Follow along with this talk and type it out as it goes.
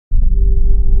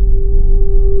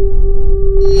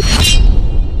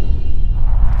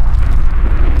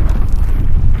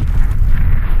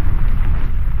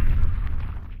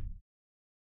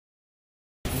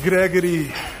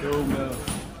Gregory. Yo, man.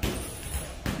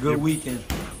 Good weekend.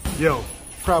 Yo,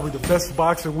 probably the best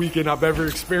boxing weekend I've ever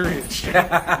experienced.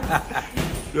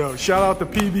 Yo, shout out to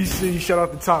PBC, shout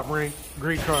out to Top Rank,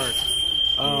 great card.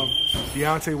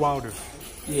 Deontay Wilder.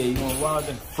 Yeah, you want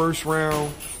Wilder? First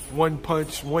round, one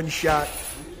punch, one shot.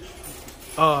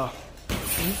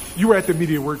 You were at the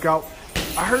media workout.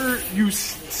 I heard you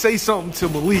say something to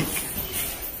Malik.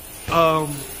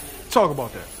 Talk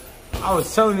about that. I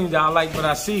was telling him that I like what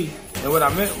I see, and what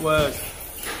I meant was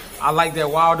I like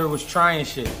that Wilder was trying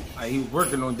shit. Like, he was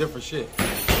working on different shit.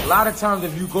 A lot of times,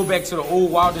 if you go back to the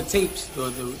old Wilder tapes,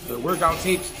 the workout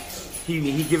tapes,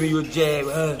 he giving you a jab,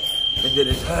 and then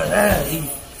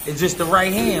it's just the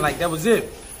right hand, like that was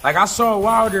it. Like I saw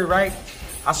Wilder, right?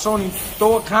 I saw him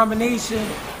throw a combination,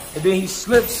 and then he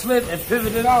slipped, and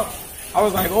pivoted out. I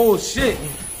was like, oh shit.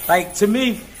 Like, to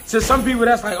me, to some people,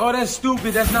 that's like, oh, that's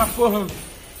stupid, that's not for him.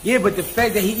 Yeah, but the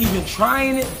fact that he even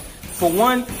trying it, for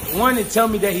one, it tell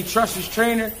me that he trusts his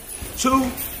trainer. Two,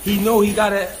 he know he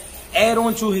gotta add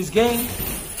on to his game.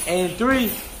 And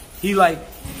three, he like,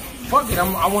 fuck it,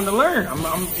 I want to learn.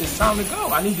 It's time to go.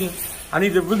 I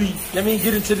need to really, let me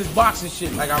get into this boxing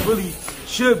shit. Like, I really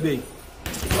should be.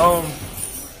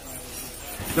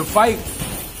 The fight,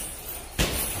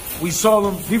 we saw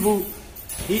them, people,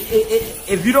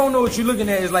 if you don't know what you're looking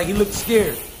at, it's like he looked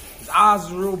scared. His eyes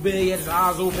was real big, he had his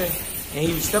eyes open, and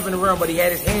he was stepping around, but he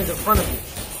had his hands in front of him.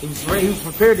 He was ready, he was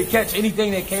prepared to catch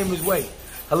anything that came his way.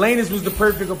 Helenius was the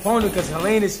perfect opponent because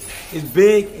Helenius is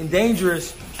big and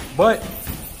dangerous, but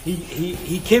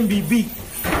he can be beat,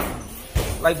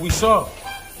 like we saw.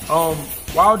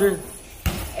 Wilder,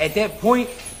 at that point,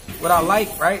 what I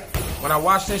like, right, when I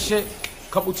watched that shit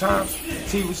a couple times,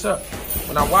 T, what's up?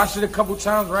 When I watched it a couple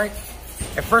times, right,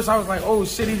 at first I was like, oh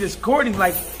shit, he just caught him.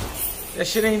 Like, that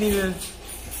shit ain't even,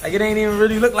 like, it ain't even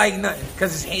really look like nothing.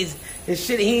 Because his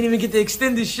shit, he ain't even get to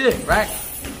extend his shit, right?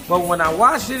 But when I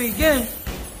watched it again,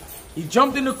 he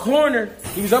jumped in the corner,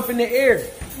 he was up in the air.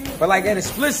 But like at a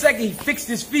split second, he fixed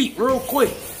his feet real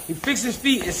quick. He fixed his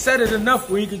feet and set it enough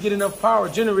where he could get enough power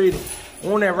generated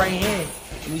on that right hand.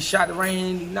 And he shot the right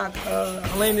hand, he knocked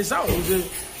Helenius out. It was just,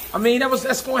 I mean,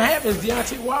 that's going to happen. It's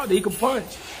Deontay Wilder, he can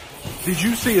punch. Did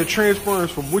you see a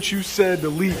transference from what you said to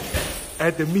Lee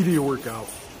at the media workout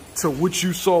to what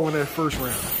you saw in that first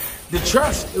round? The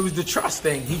trust. It was the trust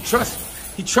thing. He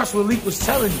trusts what Leak was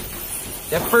telling you.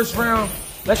 That first round,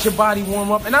 let your body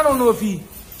warm up. And I don't know if he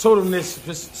told him this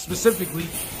specifically,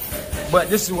 but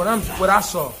this is what I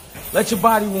saw. Let your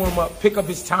body warm up, pick up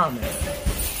his timing.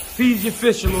 Feed your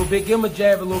fish a little bit, give him a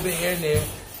jab a little bit here and there.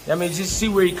 I mean, just see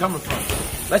where he's coming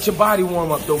from. Let your body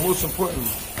warm up, though, most importantly.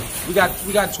 We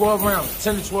got 12 rounds,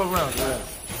 10 to 12 rounds. Yeah.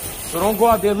 So don't go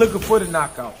out there looking for the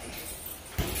knockout.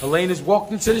 Helenius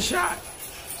walked into the shot.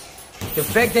 The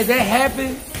fact that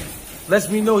happened lets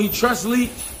me know he trusts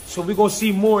Lee, so we're going to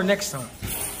see more next time.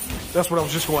 That's what I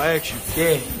was just going to ask you.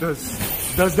 Yeah.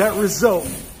 Does that result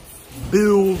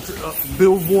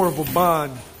build more of a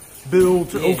bond?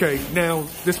 Okay, now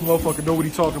this motherfucker know what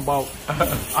he talking about. All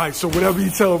right, so whatever you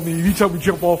tell me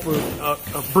jump off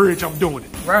a bridge, I'm doing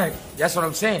it. Right, that's what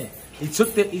I'm saying. He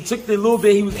took the little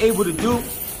bit he was able to do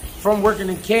from working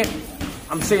in camp.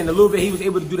 I'm saying the little bit he was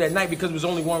able to do that night because it was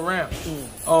only one round.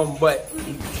 But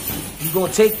he's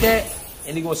gonna take that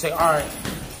and he's gonna say, all right,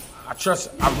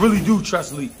 I really do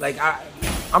trust Lee. Like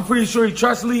I'm pretty sure he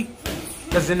trusts Lee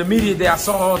because in the media day I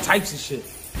saw all types of shit.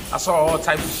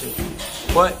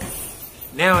 But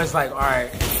now it's like, all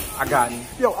right, I got him.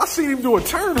 Yo, I seen him do a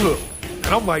turn hook. And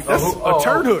I'm like, that's a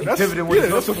turn hook. That's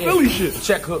a Philly shit.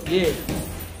 Check hook, yeah.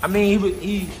 I mean,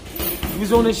 he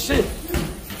was on this shit.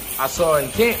 I saw it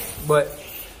in camp, but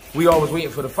we always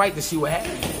waiting for the fight to see what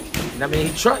happened. And I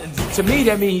mean, to me,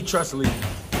 that means he trusts Lee.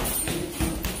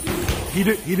 He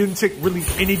didn't take really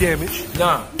any damage.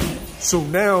 Nah. So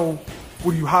now,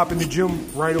 will you hop in the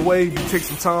gym right away? You take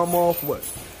some time off? What?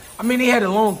 I mean, he had a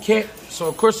long camp, so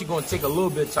of course he's gonna take a little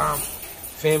bit of time,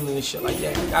 family and shit like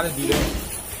that. Gotta do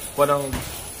that. But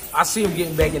I see him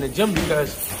getting back in the gym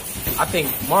because I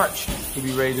think March he'll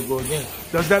be ready to go again.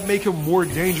 Does that make him more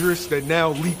dangerous that now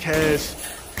Leak has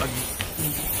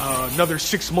another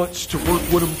 6 months to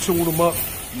work with him, tune him up,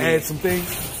 add some things?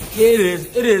 Yeah, it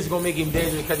is. It is gonna make him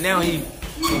dangerous because now he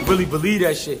really believe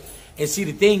that shit. And see,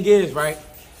 the thing is, right?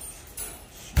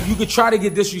 You could try to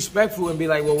get disrespectful and be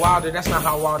like, well, Wilder, that's not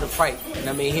how Wilder fight. And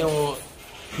I mean,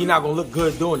 he not gonna look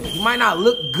good doing it. He might not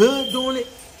look good doing it,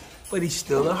 but he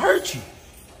still will hurt you.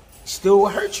 Still will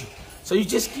hurt you. So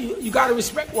you gotta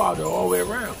respect Wilder all the way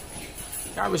around.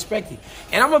 You gotta respect him.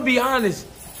 And I'm gonna be honest,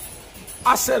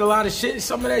 I said a lot of shit.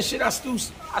 Some of that shit I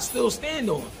still stand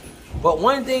on. But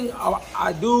one thing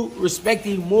I do respect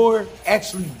him more,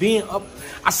 actually being up.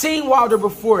 I seen Wilder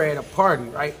before at a party,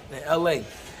 right, in L.A.,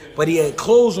 but he had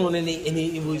clothes on and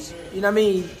it was, you know what I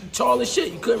mean, tall as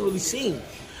shit. You couldn't really see him.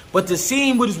 But to see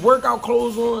him with his workout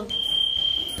clothes on,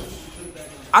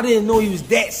 I didn't know he was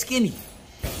that skinny.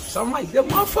 So I'm like, that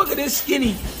motherfucker this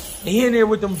skinny, and he in there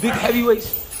with them big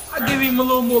heavyweights, I give him a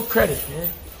little more credit, man.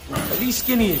 Cause he's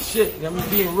skinny as shit, you know what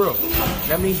I mean, being real. You know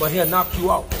what I mean? But he'll knock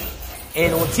you out.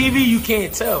 And on TV, you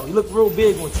can't tell. He look real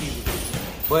big on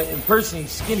TV. But in person,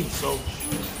 he's skinny. So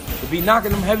to be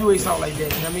knocking them heavyweights out like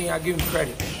that, you know what I mean? I give him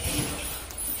credit.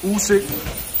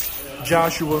 Usyk,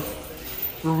 Joshua,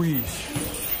 Ruiz.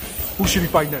 Who should he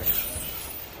fight next?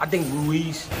 I think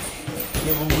Ruiz.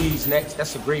 Get Ruiz next.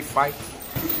 That's a great fight.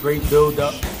 Great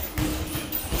build-up.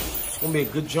 It's going to be a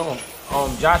good jump.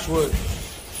 Joshua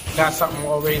got something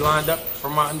already lined up,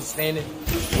 from my understanding,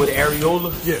 with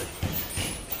Areola. Yeah.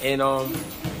 And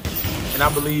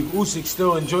I believe Usyk's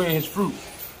still enjoying his fruit.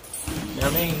 You know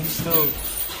what I mean? He's still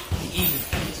eating.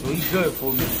 So he's good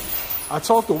for me. I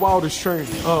talked to Wilder's trainer,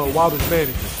 Wilder's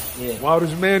manager. Yeah.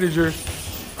 Wilder's manager,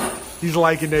 he's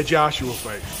liking that Joshua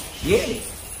fight. Yeah.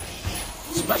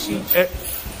 Especially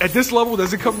at this level,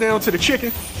 does it come down to the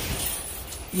chicken?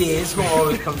 Yeah, it's gonna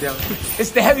always come down.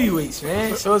 It's the heavyweights,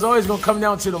 man. So it's always gonna come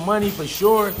down to the money for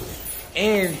sure,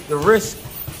 and the risk.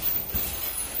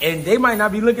 And they might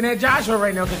not be looking at Joshua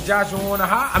right now because Joshua on a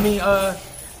high. I mean,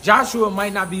 Joshua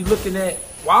might not be looking at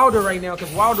Wilder right now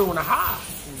because Wilder on a high.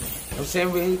 You know what I'm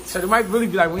saying? So they might really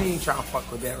be like, we ain't trying to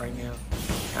fuck with that right now.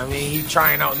 I mean, he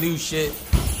trying out new shit.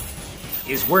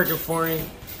 It's working for him.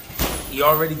 He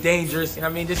already dangerous. And I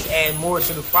mean, just add more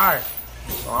to the fire.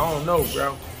 So I don't know,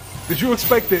 bro. Did you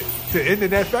expect it to end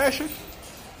in that fashion?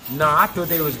 Nah, I thought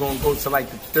they was going to go to like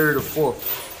the third or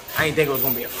fourth. I didn't think it was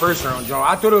going to be a first round draw.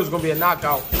 I thought it was going to be a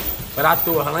knockout, but I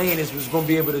thought Helenius was going to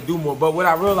be able to do more. But what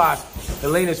I realized,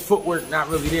 Helenius' footwork not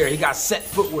really there. He got set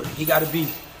footwork. He got to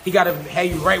have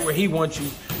you right where he wants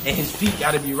you, and his feet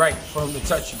got to be right for him to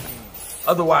touch you.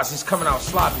 Otherwise, he's coming out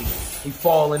sloppy. He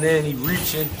falling in, he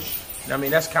reaching. I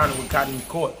mean, that's kind of what got him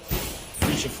caught,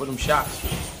 reaching for them shots.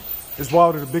 Is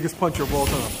Wilder the biggest puncher of all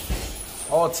time?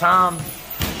 All time,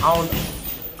 I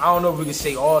don't know if we can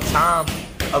say all time.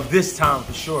 Of this time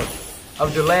for sure.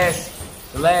 Of the last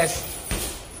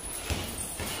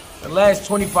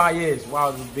 25 years,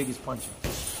 Wilder's the biggest puncher.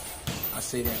 I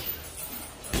say that.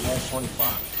 The last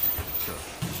 25. Sure.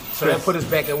 So that put us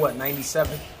back at what,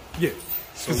 97? Yeah.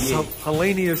 So yeah.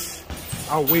 Helenius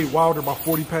outweighed Wilder by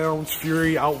 40 pounds.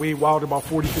 Fury outweighed Wilder by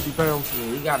 40, 50 pounds.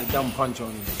 Yeah, he got a dumb punch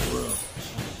on him, for real.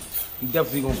 He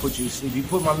definitely gonna put you to sleep. He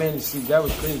put my man to sleep. That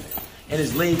was crazy. And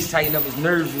his legs tightened up, his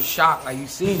nerves were shocked. Like, you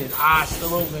seen his eyes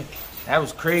still open. That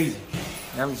was crazy.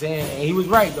 You know what I'm saying? And he was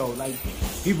right, though. Like,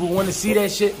 people want to see that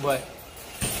shit, but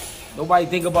nobody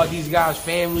think about these guys'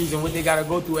 families and what they got to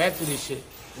go through after this shit.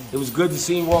 It was good to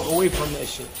see him walk away from that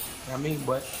shit. You know what I mean?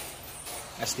 But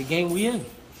that's the game we in.